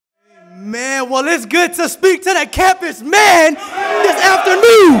well, it's good to speak to the campus man this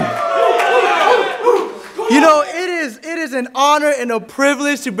afternoon. You know, it is an honor and a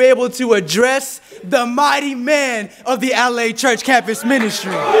privilege to be able to address the mighty man of the LA Church Campus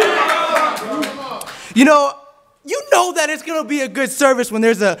Ministry. You know that it's going to be a good service when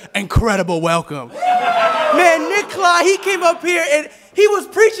there's an incredible welcome. Man, Nick Clyde, he came up here and he was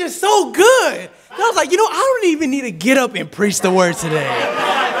preaching so good. I was like, I don't even need to get up and preach the word today.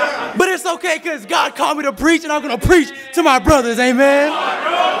 But it's okay because God called me to preach and I'm going to preach to my brothers, amen?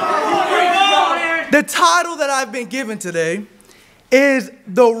 The title that I've been given today is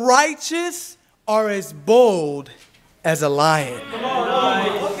The Righteous Are as Bold as a Lion.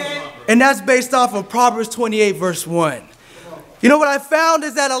 And that's based off of Proverbs 28, verse 1. You know what I found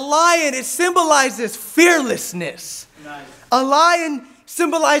is that a lion, it symbolizes fearlessness. A lion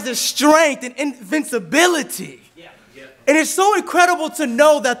symbolizes strength and invincibility. And it's so incredible to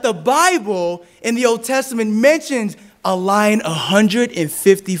know that the Bible in the Old Testament mentions a lion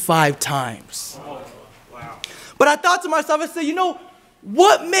 155 times. But I thought to myself, I said,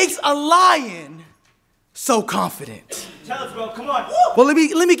 what makes a lion so confident? Tell us, bro. Come on. Well, let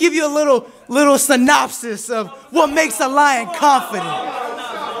me give you a little synopsis of what makes a lion confident.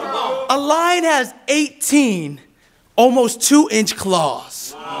 A lion has 18 almost 2-inch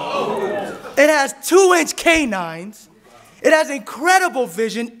claws. It has 2-inch canines. It has incredible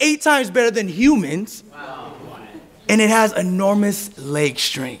vision, 8 times better than humans. And it has enormous leg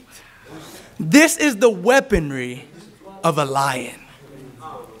strength. This is the weaponry of a lion.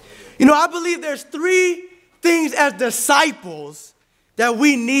 I believe there's 3 things as disciples that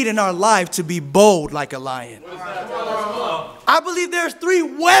we need in our life to be bold like a lion. I believe there's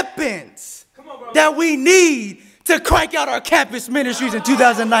 3 weapons that we need to crank out our campus ministries in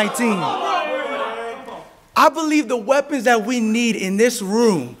 2019. I believe the weapons that we need in this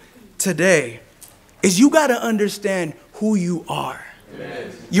room today is you got to understand who you are,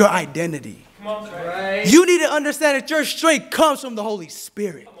 your identity. You need to understand that your strength comes from the Holy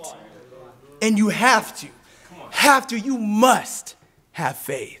Spirit. And you you must have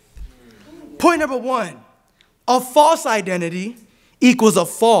faith. Point number 1, a false identity equals a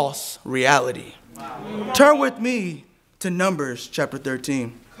false reality. Turn with me to Numbers chapter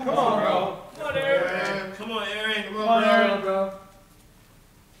 13. Come on, bro. Come on, Aaron. Come on, Aaron. Come on, Aaron, bro.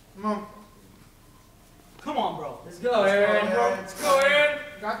 Come on. Come on, bro. Let's go, Aaron. Let's go, Aaron.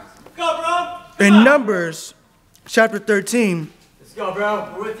 Go, bro. In Numbers chapter 13, let's go,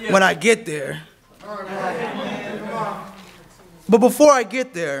 bro. We're with you. When I get there, but before I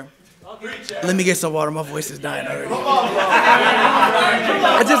get there, let me get some water. My voice is dying already.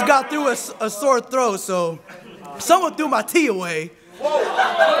 I just got through a sore throat, so someone threw my tea away.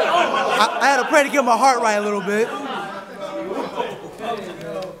 I had to pray to get my heart right a little bit.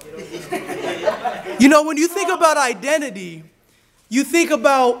 When you think about identity, you think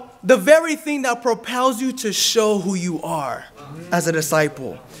about the very thing that propels you to show who you are as a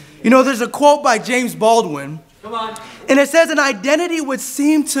disciple. There's a quote by James Baldwin, and it says, an identity would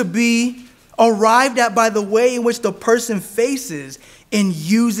seem to be arrived at by the way in which the person faces and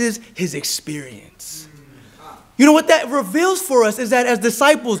uses his experience. What that reveals for us is that as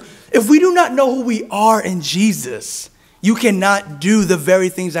disciples, if we do not know who we are in Jesus, you cannot do the very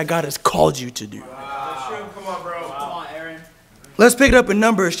things that God has called you to do. That's true. Come on, bro. Come on, Aaron. Let's pick it up in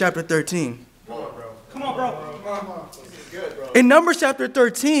Numbers chapter 13. Come on, bro. Come on, bro. In Numbers chapter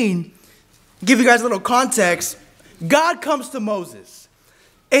 13, give you guys a little context, God comes to Moses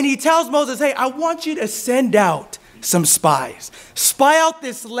and he tells Moses, hey, I want you to send out some spies. Spy out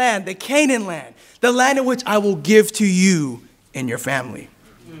this land, the Canaan land, the land in which I will give to you and your family.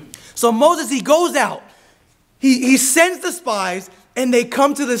 So Moses, he goes out, he sends the spies, and they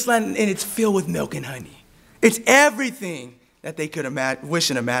come to this land and it's filled with milk and honey. It's everything that they could wish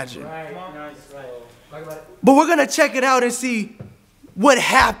and imagine. Right. But we're going to check it out and see what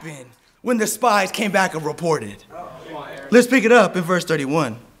happened when the spies came back and reported. Let's pick it up in verse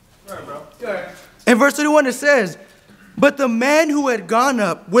 31. In verse 31 it says, but the man who had gone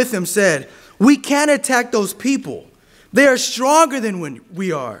up with him said, we can't attack those people. They are stronger than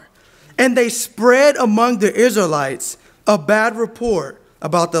we are. And they spread among the Israelites a bad report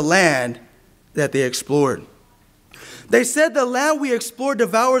about the land that they explored. They said the land we explored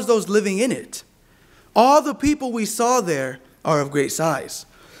devours those living in it. All the people we saw there are of great size.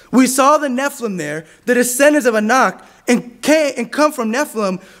 We saw the Nephilim there, the descendants of Anak, and come from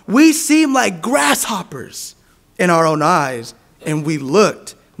Nephilim. We seem like grasshoppers in our own eyes, and we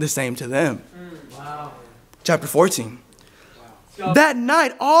looked the same to them. Wow. Chapter 14. Wow. That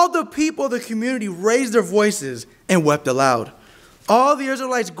night, all the people of the community raised their voices and wept aloud. All the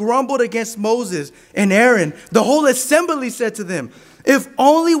Israelites grumbled against Moses and Aaron. The whole assembly said to them, if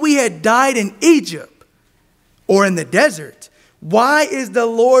only we had died in Egypt or in the desert. Why is the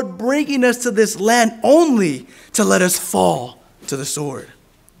Lord bringing us to this land only to let us fall to the sword?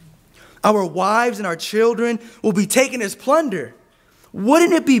 Our wives and our children will be taken as plunder.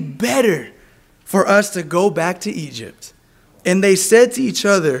 Wouldn't it be better for us to go back to Egypt? And they said to each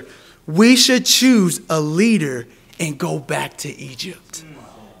other, we should choose a leader and go back to Egypt.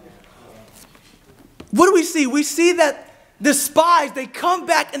 What do we see? We see that the spies, they come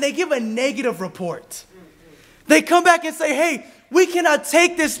back and they give a negative report. They come back and say, hey, we cannot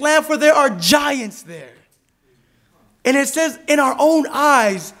take this land for there are giants there. And it says, in our own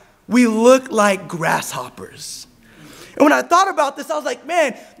eyes, we look like grasshoppers. And when I thought about this, I was like,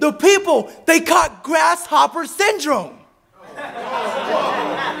 man, the people, they caught grasshopper syndrome.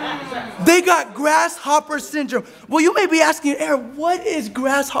 They got grasshopper syndrome. Well, you may be asking, Aaron, what is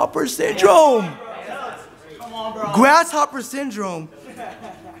grasshopper syndrome? Come on, bro. Grasshopper syndrome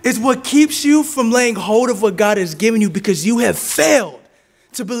is what keeps you from laying hold of what God has given you because you have failed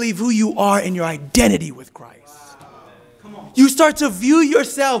to believe who you are and your identity with Christ. You start to view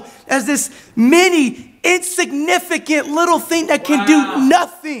yourself as this mini, insignificant little thing that can do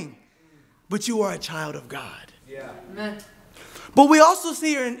nothing. But you are a child of God. Yeah. But we also see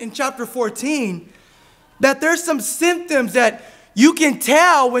here in chapter 14 that there's some symptoms that you can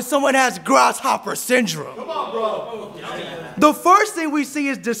tell when someone has grasshopper syndrome. Come on, bro. The first thing we see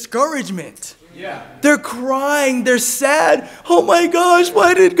is discouragement. Yeah. They're crying. They're sad. Oh my gosh,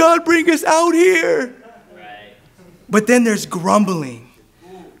 why did God bring us out here? Right. But then there's grumbling.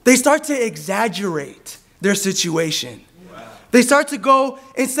 They start to exaggerate their situation. Wow. They start to go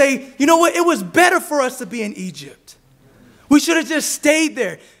and say, you know what? It was better for us to be in Egypt. We should have just stayed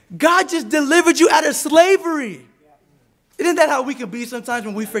there. God just delivered you out of slavery. Isn't that how we can be sometimes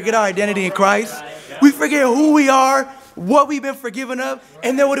when we forget our identity in Christ? We forget who we are, what we've been forgiven of,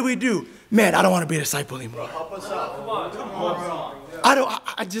 and then what do? Man, I don't want to be a disciple anymore. Help us out. Come on, bro.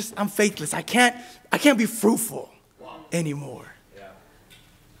 I'm faithless. I can't be fruitful anymore.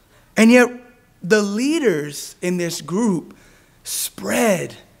 And yet, the leaders in this group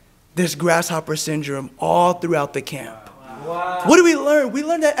spread this grasshopper syndrome all throughout the camp. Wow. What do we learn? We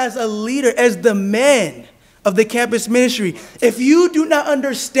learn that as a leader, as the men of the campus ministry, if you do not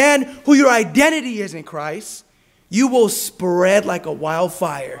understand who your identity is in Christ, you will spread like a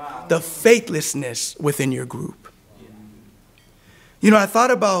wildfire the faithlessness within your group. You know, I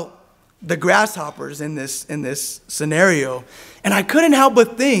thought about the grasshoppers in this scenario, and I couldn't help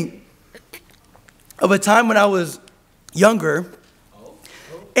but think of a time when I was younger.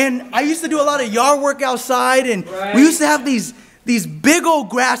 And I used to do a lot of yard work outside, and we used to have these big old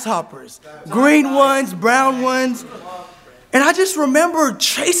grasshoppers, green ones, brown ones. And I just remember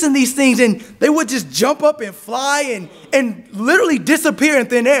chasing these things, and they would just jump up and fly and literally disappear in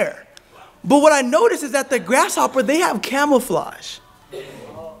thin air. But what I noticed is that the grasshopper, they have camouflage.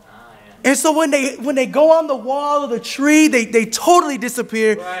 And so when they go on the wall of the tree, they totally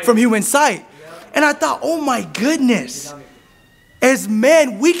disappear from human sight. And I thought, oh my goodness. As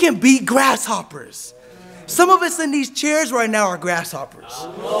men, we can be grasshoppers. Some of us in these chairs right now are grasshoppers.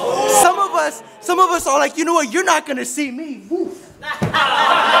 Some of us are like, you know what, you're not going to see me. Woof.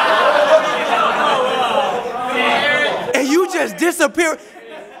 And you just disappear.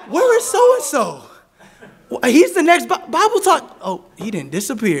 Where is so-and-so? He's the next Bible talk. Oh, he didn't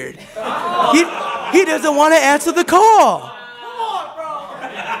disappear. He doesn't want to answer the call.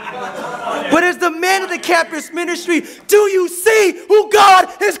 But as the men of the campus ministry, do you see who God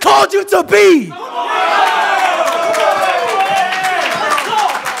has called you to be?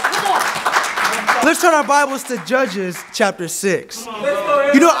 Let's turn our Bibles to Judges chapter 6.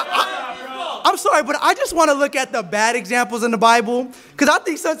 You know, I'm sorry, but I just want to look at the bad examples in the Bible, because I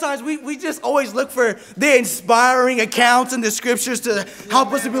think sometimes we just always look for the inspiring accounts in the scriptures to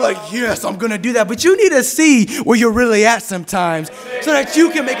help us to be like, yes, I'm going to do that. But you need to see where you're really at sometimes so that you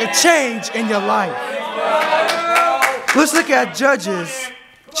can make a change in your life. Let's look at Judges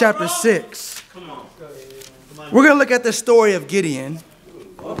chapter 6. We're going to look at the story of Gideon.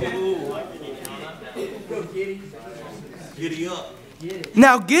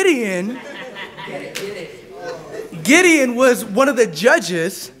 Now, Gideon was one of the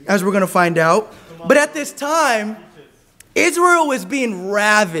judges, as we're going to find out. But at this time, Israel was being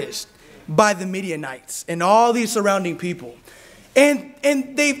ravished by the Midianites and all these surrounding people. And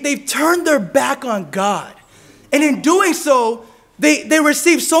they've turned their back on God. And in doing so, they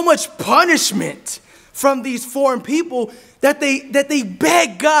received so much punishment from these foreign people that they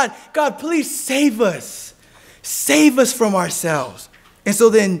begged God, God, please save us. Save us from ourselves. And so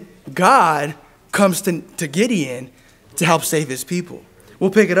then God comes to Gideon to help save his people. We'll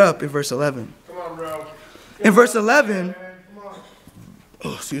pick it up in verse 11. Come on, bro. In verse 11,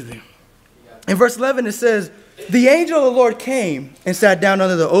 In verse 11 it says, the angel of the Lord came and sat down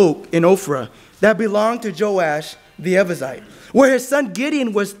under the oak in Ophrah that belonged to Joash the Abiezrite, where his son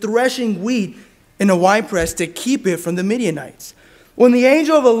Gideon was threshing wheat in a winepress to keep it from the Midianites. When the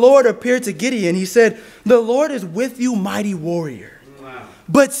angel of the Lord appeared to Gideon, he said, the Lord is with you, mighty warrior. Wow.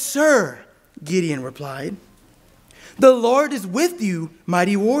 But sir, Gideon replied, the Lord is with you,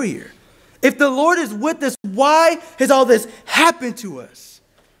 mighty warrior. If the Lord is with us, why has all this happened to us?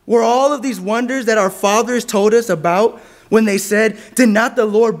 Were all of these wonders that our fathers told us about when they said, did not the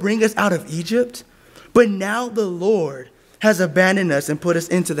Lord bring us out of Egypt? But now the Lord has abandoned us and put us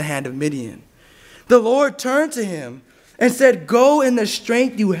into the hand of Midian. The Lord turned to him and said, go in the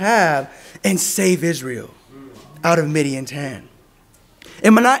strength you have and save Israel out of Midian's hand.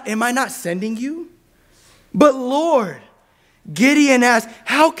 Am I not sending you? But Lord, Gideon asked,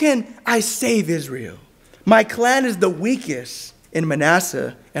 how can I save Israel? My clan is the weakest in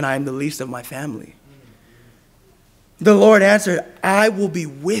Manasseh, and I am the least of my family. The Lord answered, I will be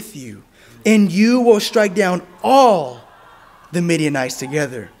with you, and you will strike down all the Midianites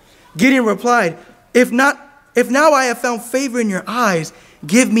together. Gideon replied, if now I have found favor in your eyes,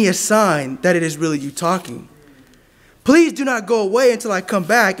 give me a sign that it is really you talking. Please do not go away until I come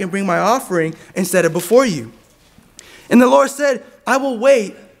back and bring my offering and set it before you. And the Lord said, I will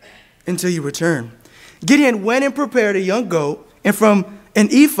wait until you return. Gideon went and prepared a young goat, and from an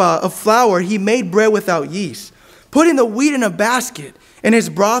ephah of flour he made bread without yeast. Putting the wheat in a basket and his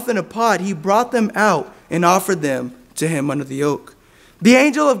broth in a pot, he brought them out and offered them to him under the oak. The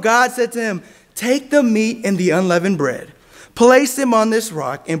angel of God said to him, take the meat and the unleavened bread, place them on this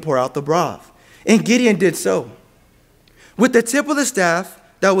rock, and pour out the broth. And Gideon did so. With the tip of the staff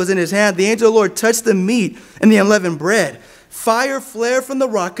that was in his hand, the angel of the Lord touched the meat and the unleavened bread. Fire flared from the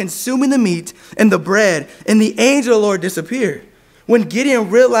rock, consuming the meat and the bread, and the angel of the Lord disappeared. When Gideon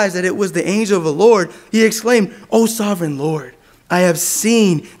realized that it was the angel of the Lord, he exclaimed, O sovereign Lord, I have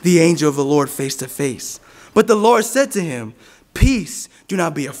seen the angel of the Lord face to face. But the Lord said to him, peace, do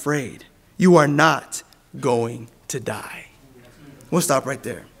not be afraid. You are not going to die. We'll stop right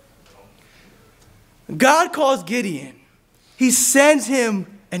there. God calls Gideon. He sends him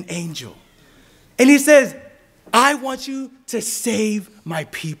an angel. And he says, I want you to save my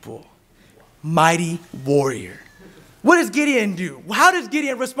people. Mighty warrior. What does Gideon do? How does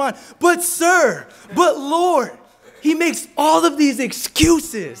Gideon respond? But sir, but Lord. He makes all of these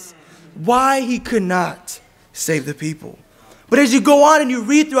excuses why he could not save the people. But as you go on and you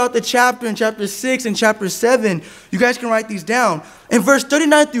read throughout the chapter, in chapter 6 and chapter 7, you guys can write these down. In verse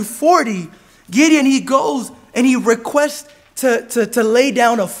 39 through 40, Gideon, he goes and he requests to lay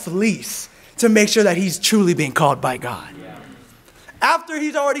down a fleece to make sure that he's truly being called by God. Yeah. After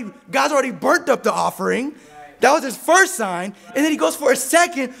God's already burnt up the offering, that was his first sign, and then he goes for a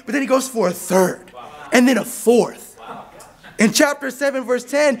second, but then he goes for a third, and then a fourth. In chapter 7, verse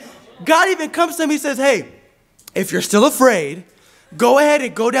 10, God even comes to him, he says, hey, if you're still afraid, go ahead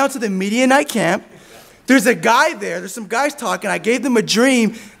and go down to the Midianite camp. There's a guy there, there's some guys talking, I gave them a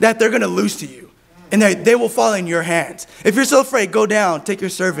dream that they're going to lose to you, and they will fall in your hands. If you're still afraid, go down, take your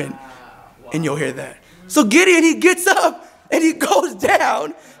servant, and you'll hear that. So Gideon, he gets up and he goes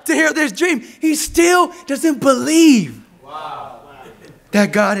down to hear this dream. He still doesn't believe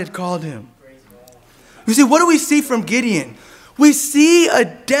that God had called him. You see, what do we see from Gideon? We see a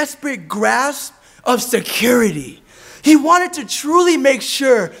desperate grasp of security. He wanted to truly make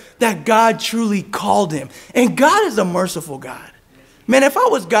sure that God truly called him. And God is a merciful God. Man, if I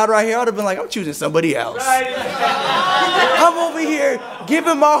was God right here, I would have been like, I'm choosing somebody else. I'm over here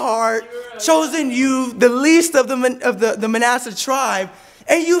giving my heart, chosen you, the least of the Manasseh tribe,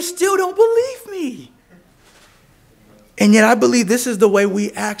 and you still don't believe me. And yet I believe this is the way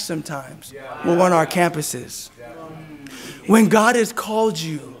we act sometimes when we're on our campuses. When God has called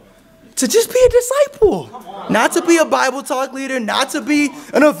you to just be a disciple, not to be a Bible talk leader, not to be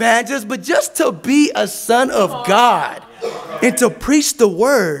an evangelist, but just to be a son of God and to preach the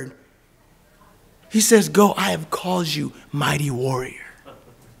word. He says, go, I have called you mighty warrior.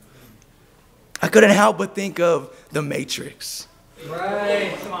 I couldn't help but think of The Matrix.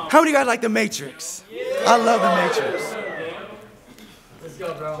 Right. How many of you guys like The Matrix? I love The Matrix. Let's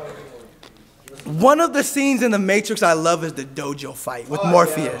go, bro. One of the scenes in The Matrix I love is the dojo fight with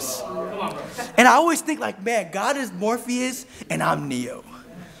Morpheus. And I always think like, man, God is Morpheus and I'm Neo.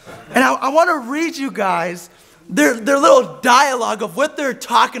 And I want to read you guys their little dialogue of what they're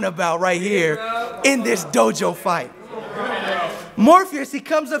talking about right here in this dojo fight. Morpheus, he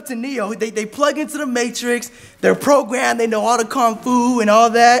comes up to Neo. They plug into the Matrix. They're programmed. They know all the kung fu and all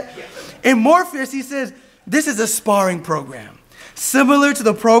that. And Morpheus, he says, this is a sparring program, similar to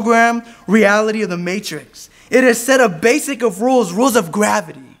the program reality of the Matrix. It is set a basic of rules of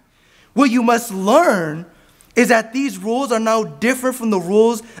gravity. What you must learn is that these rules are now different from the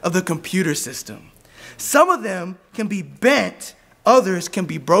rules of the computer system. Some of them can be bent, others can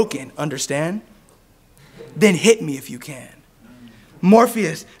be broken, understand? Then hit me if you can.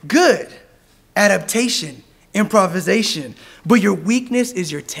 Morpheus, good, adaptation, improvisation, but your weakness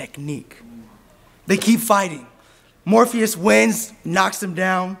is your technique. They keep fighting. Morpheus wins, knocks him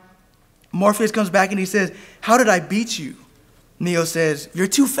down. Morpheus comes back and he says, how did I beat you? Neo says, you're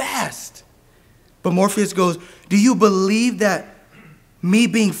too fast. But Morpheus goes, do you believe that me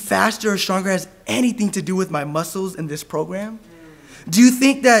being faster or stronger has anything to do with my muscles in this program? Do you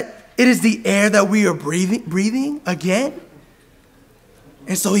think that it is the air that we are breathing again?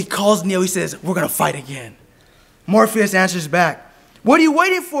 And so he calls Neo, he says, we're going to fight again. Morpheus answers back, what are you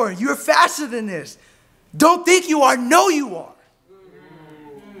waiting for? You're faster than this. Don't think you are, know you are.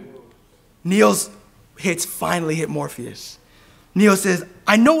 Neo's hits finally hit Morpheus. Neo says,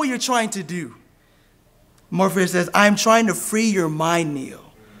 I know what you're trying to do. Morpheus says, I'm trying to free your mind, Neo,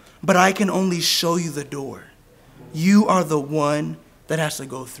 but I can only show you the door. You are the one that has to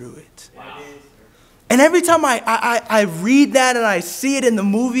go through it. Wow. And every time I read that and I see it in the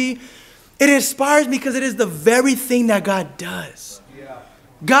movie, it inspires me because it is the very thing that God does. Yeah.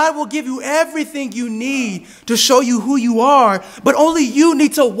 God will give you everything you need to show you who you are, but only you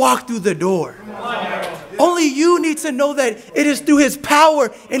need to walk through the door. Only you need to know that it is through his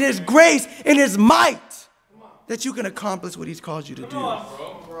power and his grace and his might that you can accomplish what he's called you to do.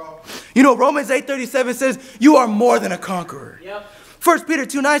 You know, Romans 8:37 says, you are more than a conqueror. Yep. 1 Peter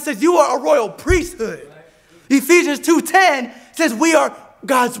 2:9 says, you are a royal priesthood. Ephesians 2:10 says, we are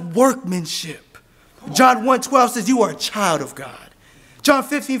God's workmanship. John 1:12 says, you are a child of God. John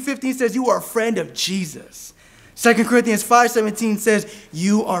 15:15 says, you are a friend of Jesus. 2 Corinthians 5:17 says,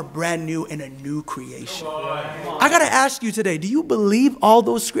 you are brand new and a new creation. I got to ask you today, do you believe all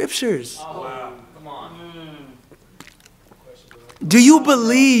those scriptures? Do you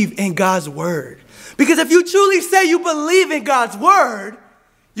believe in God's word? Because if you truly say you believe in God's word,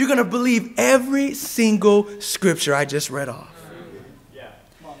 you're going to believe every single scripture I just read off.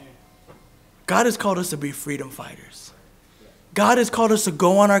 God has called us to be freedom fighters. God has called us to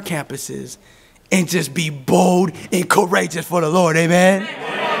go on our campuses and just be bold and courageous for the Lord. Amen?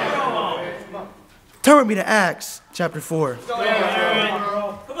 Turn with me to Acts chapter 4. Come on,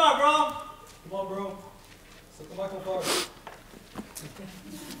 bro. Come on, bro. So come back on fire.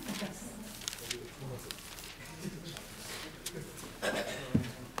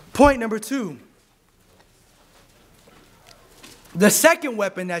 Point number 2. The second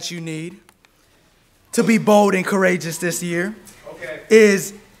weapon that you need to be bold and courageous this year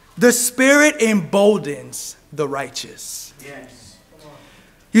is the Spirit emboldens the righteous. Yes.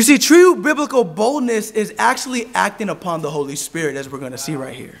 You see, true biblical boldness is actually acting upon the Holy Spirit, as we're going to see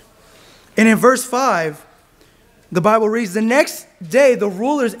right here. And in verse 5, the Bible reads, the next day the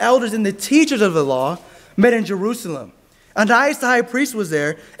rulers, elders, and the teachers of the law met in Jerusalem. Ananias the high priest was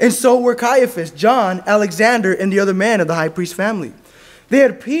there, and so were Caiaphas, John, Alexander, and the other man of the high priest family. They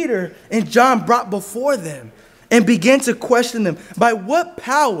had Peter and John brought before them and began to question them, by what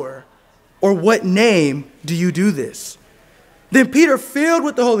power or what name do you do this? Then Peter, filled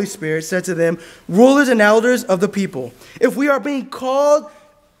with the Holy Spirit, said to them, rulers and elders of the people, if we are being called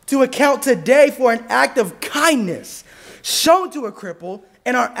to account today for an act of kindness shown to a cripple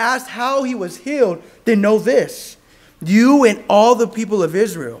and are asked how he was healed, then know this, you and all the people of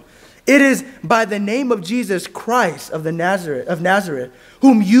Israel, it is by the name of Jesus Christ of Nazareth,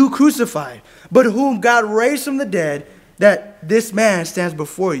 whom you crucified, but whom God raised from the dead, that this man stands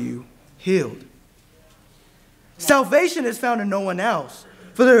before you healed. Salvation is found in no one else,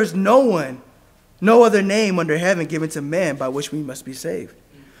 for there is no other name under heaven given to man by which we must be saved.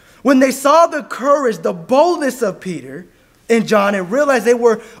 When they saw the courage, the boldness of Peter and John, and realized they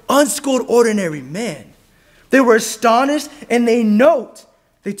were unschooled, ordinary men, they were astonished, and they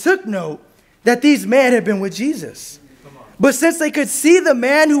took note that these men had been with Jesus. But since they could see the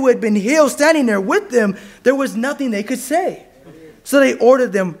man who had been healed standing there with them, there was nothing they could say. So they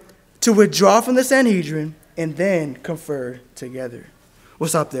ordered them to withdraw from the Sanhedrin and then confer together.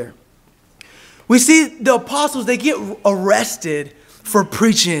 What's up there? We see the apostles, they get arrested for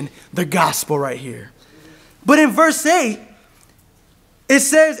preaching the gospel right here. But in verse 8, it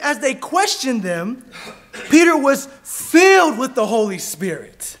says, as they questioned them, Peter was filled with the Holy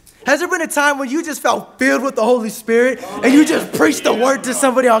Spirit. Has there been a time when you just felt filled with the Holy Spirit and you just preached the word to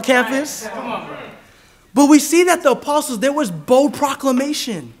somebody on campus? But we see that the apostles, there was bold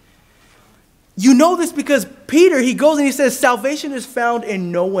proclamation. You know this because Peter, he goes and he says, salvation is found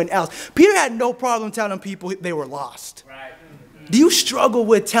in no one else. Peter had no problem telling people they were lost. Right. Do you struggle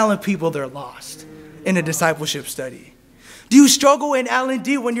with telling people they're lost in a discipleship study? Do you struggle in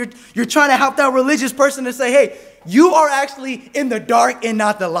L&D when you're trying to help that religious person to say, hey, you are actually in the dark and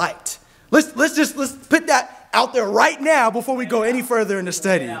not the light? Let's put that out there right now before we go any further in the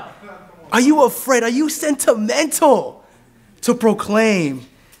study. Are you afraid? Are you sentimental to proclaim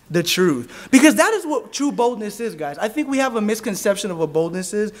the truth? Because that is what true boldness is, guys. I think we have a misconception of what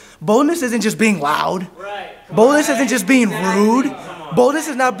boldness is. Boldness isn't just being loud. Right. Boldness isn't just being rude. Boldness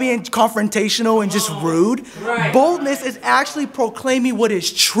is not being confrontational and just rude. Right. Boldness is actually proclaiming what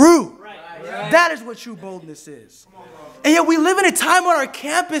is true. Right. That is what true boldness is. And yet we live in a time on our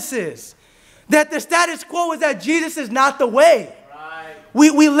campuses that the status quo is that Jesus is not the way.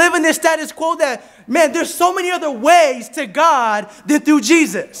 We live in this status quo that, man, there's so many other ways to God than through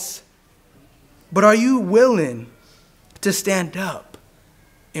Jesus. But are you willing to stand up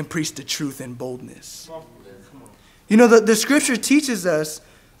and preach the truth in boldness? You know, the scripture teaches us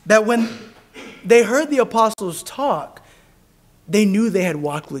that when they heard the apostles talk, they knew they had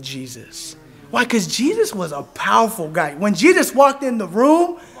walked with Jesus. Why? Because Jesus was a powerful guy. When Jesus walked in the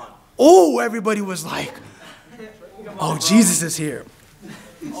room, oh, everybody was like, oh, Jesus is here.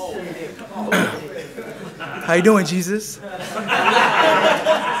 How you doing, Jesus?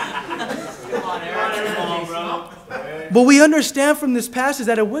 But we understand from this passage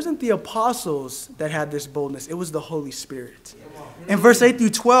that it wasn't the apostles that had this boldness. It was the Holy Spirit. In verse 8 through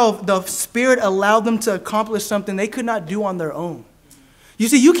 12, the Spirit allowed them to accomplish something they could not do on their own. You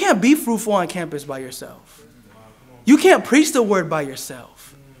see, you can't be fruitful on campus by yourself. You can't preach the word by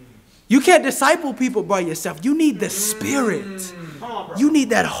yourself. You can't disciple people by yourself. You need the Spirit. You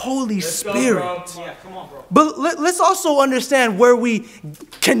need that Holy Spirit. But let's also understand where we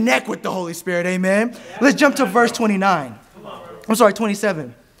connect with the Holy Spirit. Amen. Let's jump to verse 29. I'm sorry,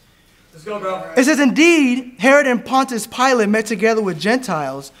 27. Let's go, bro. It says, indeed, Herod and Pontius Pilate met together with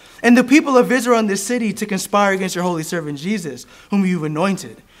Gentiles and the people of Israel in this city to conspire against your holy servant Jesus, whom you've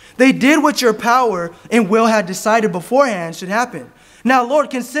anointed. They did what your power and will had decided beforehand should happen. Now, Lord,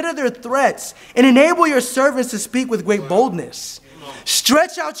 consider their threats and enable your servants to speak with great boldness.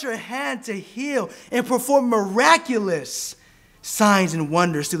 Stretch out your hand to heal and perform miraculous signs and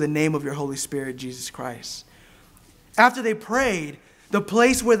wonders through the name of your Holy Spirit, Jesus Christ. After they prayed, the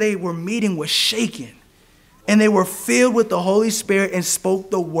place where they were meeting was shaken, and they were filled with the Holy Spirit and spoke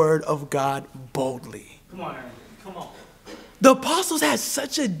the word of God boldly. Come on, Aaron. Come on. The apostles had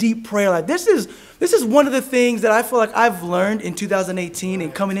such a deep prayer life. This is one of the things that I feel like I've learned in 2018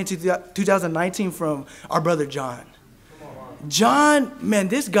 and coming into 2019 from our brother John. John, man,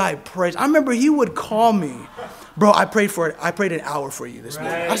 this guy prays. I remember he would call me. Bro, I prayed an hour for you this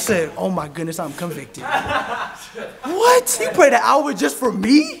morning. I said, oh my goodness, I'm convicted. What? You prayed an hour just for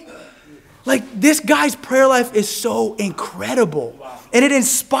me? Like, this guy's prayer life is so incredible. And it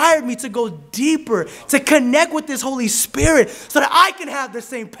inspired me to go deeper, to connect with this Holy Spirit so that I can have the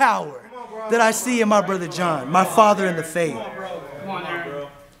same power that I see in my brother John, my father in the faith.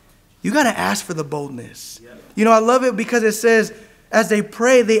 You got to ask for the boldness. You know, I love it because it says, as they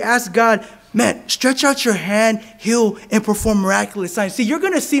pray, they ask God, man, stretch out your hand, heal, and perform miraculous signs. See, you're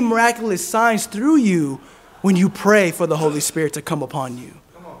going to see miraculous signs through you when you pray for the Holy Spirit to come upon you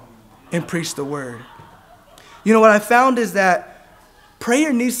and preach the word. You know, what I found is that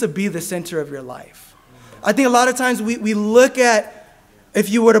prayer needs to be the center of your life. I think a lot of times we look at, if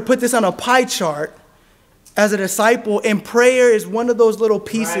you were to put this on a pie chart, as a disciple, and prayer is one of those little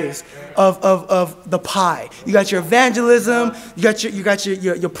pieces of the pie. You got your evangelism, you got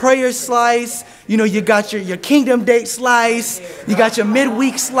your prayer slice, you know, you got your kingdom date slice, you got your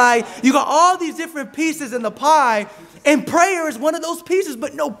midweek slice, you got all these different pieces in the pie, and prayer is one of those pieces,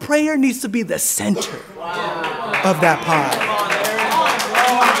 but no, prayer needs to be the center of that pie.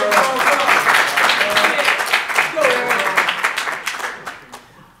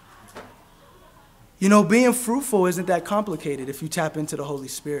 You know, being fruitful isn't that complicated if you tap into the Holy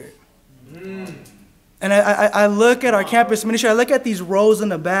Spirit. And I look at our campus ministry, I look at these rows in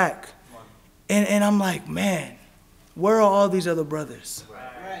the back, and I'm like, man, where are all these other brothers?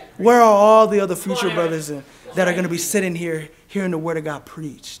 Where are all the other future brothers that are going to be sitting here hearing the word of God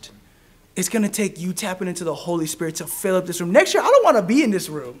preached? It's going to take you tapping into the Holy Spirit to fill up this room. Next year, I don't want to be in this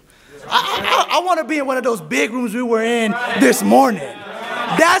room. I want to be in one of those big rooms we were in this morning.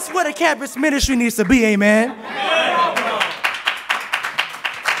 That's what a campus ministry needs to be, amen?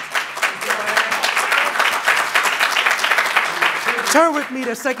 Turn with me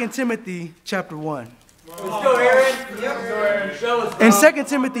to 2 Timothy chapter 1. Let's go, Aaron. Yep. Show us, bro. In 2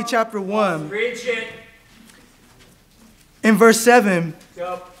 Timothy chapter 1, Preach it. in verse 7,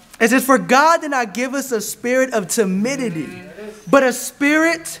 Go. it says, "For God did not give us a spirit of timidity, but a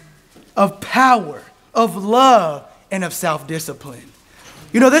spirit of power, of love, and of self-discipline."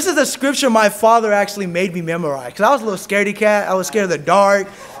 You know, this is a scripture my father actually made me memorize. Because I was a little scaredy cat. I was scared of the dark.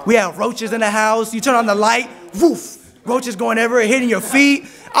 We had roaches in the house. You turn on the light, woof, roaches going everywhere, hitting your feet.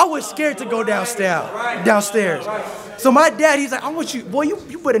 I was scared to go downstairs. So my dad, he's like, "I want you, boy,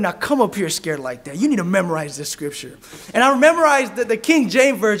 you better not come up here scared like that. You need to memorize this scripture." And I memorized the King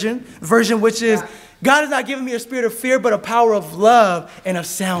James version, which is, "God has not given me a spirit of fear, but a power of love and a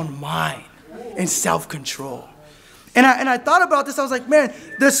sound mind and self-control." And I thought about this. I was like, man,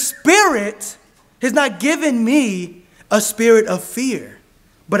 the Spirit has not given me a spirit of fear,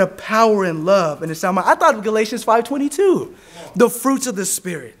 but a power and love and a sound mind. I thought of Galatians 5:22, the fruits of the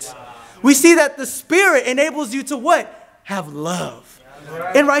Spirit. We see that the Spirit enables you to what? Have love.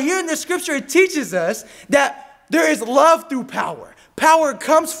 And right here in the scripture, it teaches us that there is love through power. Power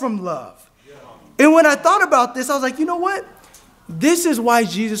comes from love. And when I thought about this, I was like, you know what? This is why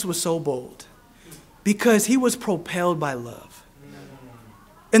Jesus was so bold. Because he was propelled by love.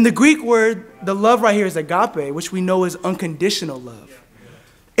 In the Greek word, the love right here is agape, which we know is unconditional love.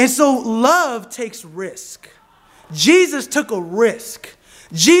 And so love takes risk. Jesus took a risk.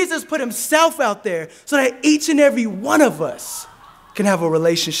 Jesus put himself out there so that each and every one of us can have a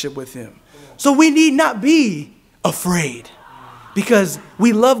relationship with him. So we need not be afraid because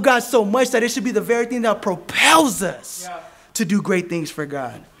we love God so much that it should be the very thing that propels us to do great things for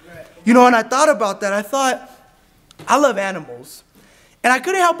God. You know, and I thought about that. I thought, I love animals. And I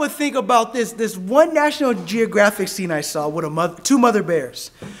couldn't help but think about this one National Geographic scene I saw with two mother bears,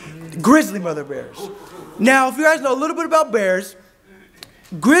 grizzly mother bears. Now, if you guys know a little bit about bears,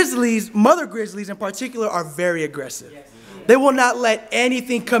 mother grizzlies in particular, are very aggressive. They will not let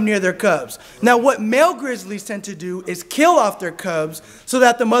anything come near their cubs. Now, what male grizzlies tend to do is kill off their cubs so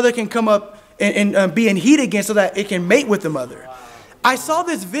that the mother can come up and be in heat again so that it can mate with the mother. I saw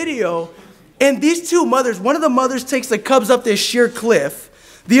this video, and these two mothers, one of the mothers takes the cubs up this sheer cliff.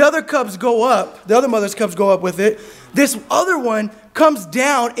 The other mother's cubs go up with it. This other one comes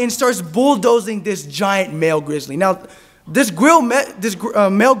down and starts bulldozing this giant male grizzly. Now, this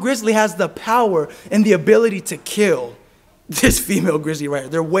male grizzly has the power and the ability to kill this female grizzly right here.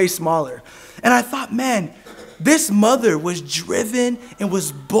 They're way smaller. And I thought, man, this mother was driven and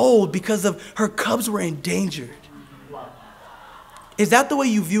was bold because of her cubs were endangered. Is that the way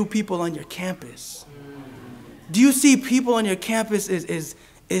you view people on your campus? Do you see people on your campus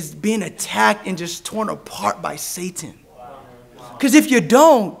as being attacked and just torn apart by Satan? Because if you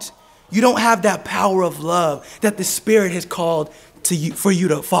don't have that power of love that the Spirit has called to you, for you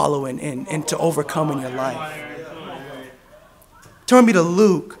to follow and to overcome in your life. Turn me to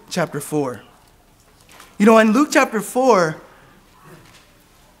Luke chapter 4. You know, in Luke chapter 4,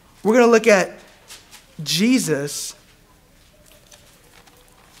 we're going to look at Jesus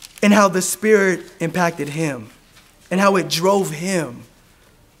and how the Spirit impacted him and how it drove him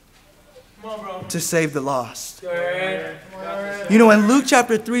to save the lost. You know, in Luke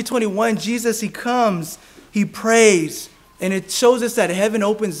chapter 3:21, Jesus, he comes, he prays, and it shows us that heaven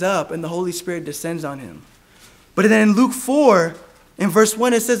opens up and the Holy Spirit descends on him. But then in Luke 4, in verse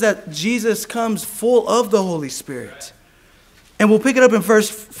 1, it says that Jesus comes full of the Holy Spirit. And we'll pick it up in verse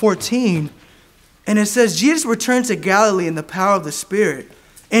 14, and it says, Jesus returned to Galilee in the power of the Spirit,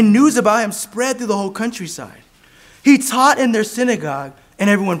 and news about him spread through the whole countryside. He taught in their synagogue, and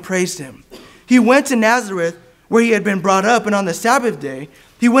everyone praised him. He went to Nazareth, where he had been brought up, and on the Sabbath day,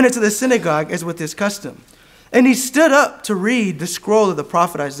 he went into the synagogue as with his custom. And he stood up to read the scroll of the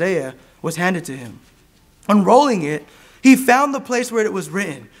prophet Isaiah was handed to him. Unrolling it, he found the place where it was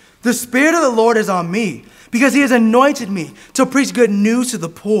written, "The Spirit of the Lord is on me, because he has anointed me to preach good news to the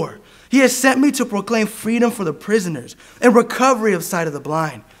poor. He has sent me to proclaim freedom for the prisoners and recovery of sight of the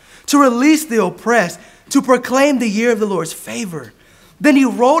blind, to release the oppressed, to proclaim the year of the Lord's favor." Then he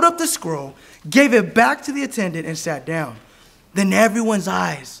rolled up the scroll, gave it back to the attendant, and sat down. Then everyone's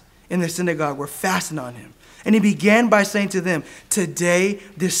eyes in the synagogue were fastened on him. And he began by saying to them, "Today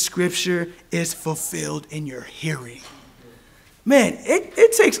this scripture is fulfilled in your hearing." Man,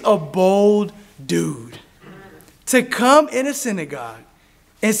 it takes a bold dude to come in a synagogue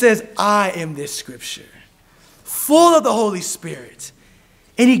and says, "I am this scripture," full of the Holy Spirit.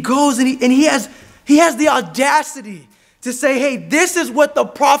 And he goes and he has the audacity to say, "Hey, this is what the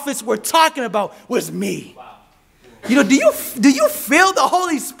prophets were talking about was me." Wow. You know, do you feel the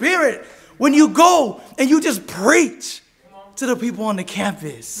Holy Spirit when you go and you just preach to the people on the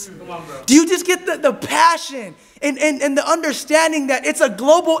campus? Come on, bro. Do you just get the passion and the understanding that it's a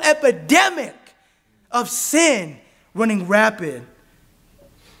global epidemic of sin running rapid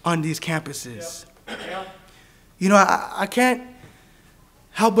on these campuses? Yep. You know, I can't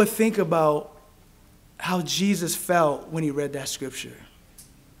help but think about how Jesus felt when he read that scripture.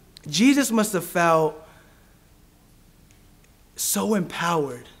 Jesus must have felt so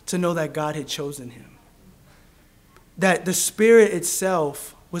empowered to know that God had chosen him, that the Spirit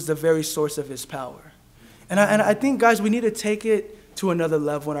itself was the very source of his power. And I think, guys, we need to take it to another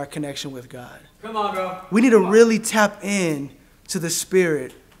level in our connection with God. Come on, bro. We need to really tap in to the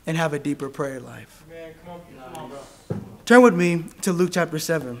Spirit and have a deeper prayer life. Man, come on, bro. Turn with me to Luke chapter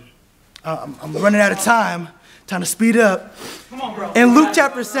 7. I'm running out of time. Time to speed up. Come on, bro. In Luke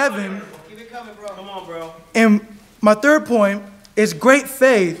chapter 7, Keep it coming, bro. Come on, bro. and my third point is great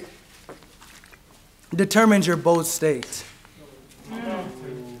faith determines your bold state.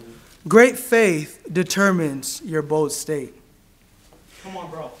 Great faith determines your bold state. Come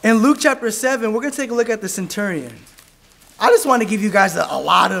on, bro. In Luke chapter 7, we're going to take a look at the centurion. I just want to give you guys a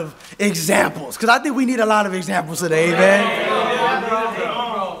lot of examples, because I think we need a lot of examples today, amen?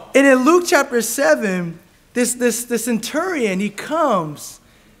 And in Luke chapter 7, this centurion, he comes,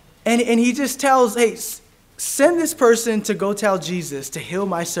 and he just tells, hey, send this person to go tell Jesus to heal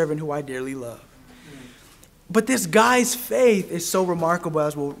my servant who I dearly love. But this guy's faith is so remarkable,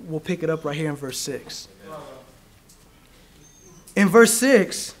 as we'll pick it up right here in verse 6. In verse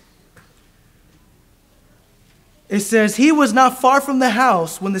 6, it says, he was not far from the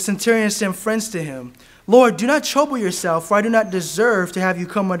house when the centurion sent friends to him. Lord, do not trouble yourself, for I do not deserve to have you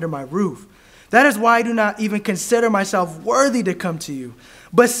come under my roof. That is why I do not even consider myself worthy to come to you.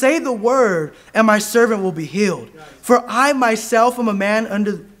 But say the word, and my servant will be healed. For I myself am a man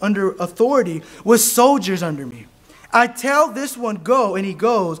under authority, with soldiers under me. I tell this one, go, and he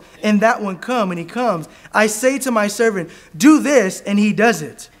goes, and that one, come, and he comes. I say to my servant, do this, and he does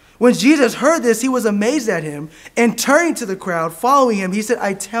it. When Jesus heard this, he was amazed at him, and turning to the crowd, following him, he said,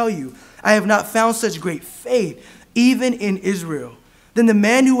 I tell you, I have not found such great faith, even in Israel. Then the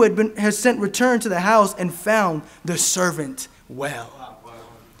man who had sent returned to the house and found the servant well.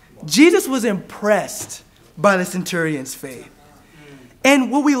 Jesus was impressed by the centurion's faith.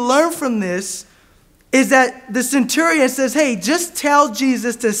 And what we learn from this is that the centurion says, hey, just tell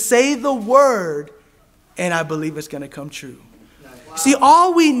Jesus to say the word, and I believe it's going to come true. See,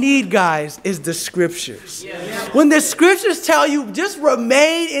 all we need, guys, is the scriptures. When the scriptures tell you just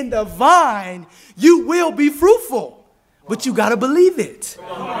remain in the vine, you will be fruitful. But you got to believe it.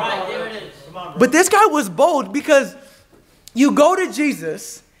 But this guy was bold, because you go to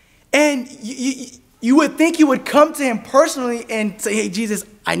Jesus and you would think you would come to him personally and say, hey, Jesus,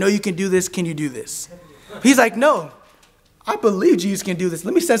 I know you can do this. Can you do this? He's like, no, I believe Jesus can do this.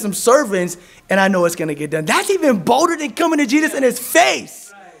 Let me send some servants, and I know it's going to get done. That's even bolder than coming to Jesus in his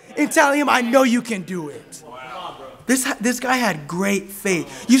face and telling him, I know you can do it. This guy had great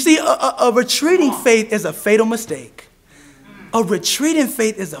faith. You see, a retreating faith is a fatal mistake. A retreating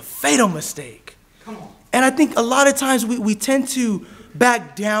faith is a fatal mistake. And I think a lot of times we tend to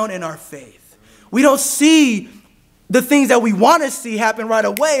back down in our faith. We don't see the things that we want to see happen right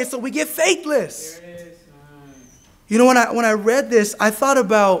away, so we get faithless. You know, when I read this, I thought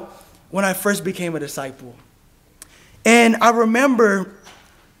about when I first became a disciple. And I remember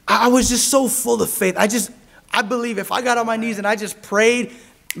I was just so full of faith. I believe if I got on my knees and I just prayed,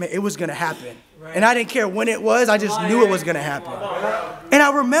 man, it was going to happen. And I didn't care when it was. I just knew it was going to happen. And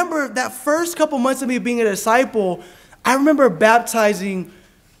I remember that first couple months of me being a disciple, I remember baptizing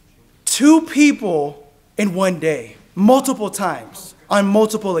 2 people in one day, multiple times, on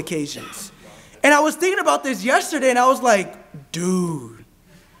multiple occasions. And I was thinking about this yesterday, and I was like, dude,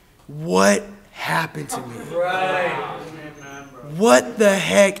 what happened to me? What the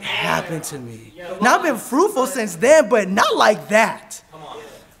heck happened to me? Now, I've been fruitful since then, but not like that.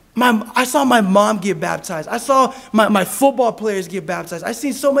 I saw my mom get baptized. I saw my football players get baptized. I've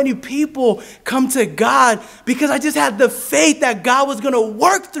seen so many people come to God because I just had the faith that God was going to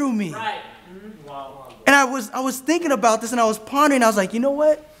work through me. And I was thinking about this, and I was pondering. I was like, you know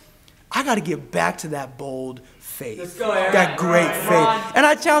what? I got to get back to that bold faith, that great faith. And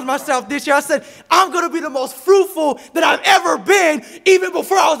I challenged myself this year. I said, I'm going to be the most fruitful that I've ever been, even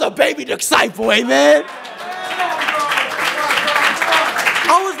before I was a baby disciple. Amen.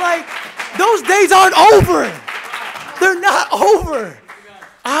 I was like, those days aren't over. They're not over.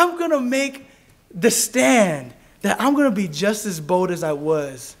 I'm going to make the stand that I'm going to be just as bold as I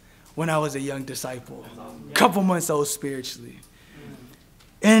was when I was a young disciple, a couple months old spiritually.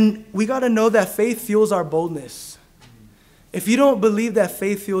 And we got to know that faith fuels our boldness. If you don't believe that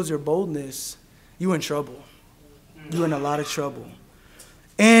faith fuels your boldness, you're in trouble. You're in a lot of trouble.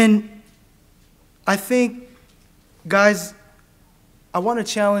 And I think, guys, I want to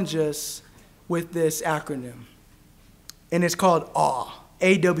challenge us with this acronym. And it's called AWE.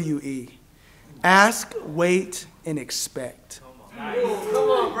 AWE. Ask, wait, and expect. Come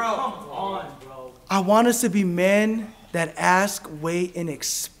on, bro. Come on, bro. I want us to be men that ask, wait, and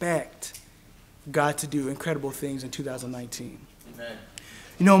expect God to do incredible things in 2019. Amen.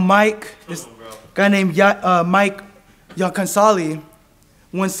 You know, Mike, this guy named Mike Yankonsali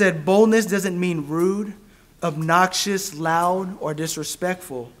once said, boldness doesn't mean rude, obnoxious, loud, or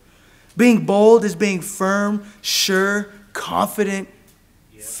disrespectful. Being bold is being firm, sure, confident,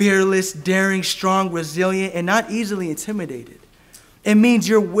 fearless, daring, strong, resilient, and not easily intimidated. It means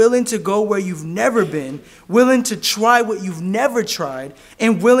you're willing to go where you've never been, willing to try what you've never tried,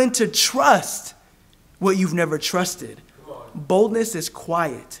 and willing to trust what you've never trusted. Boldness is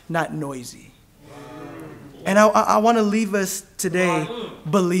quiet, not noisy. And I want to leave us today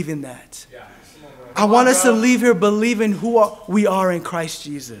believing that. I want us to leave here believing who we are in Christ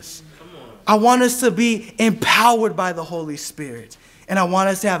Jesus. I want us to be empowered by the Holy Spirit. And I want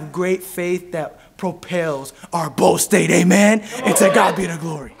us to have great faith that propels our bold state. Amen. And to God be the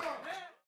glory.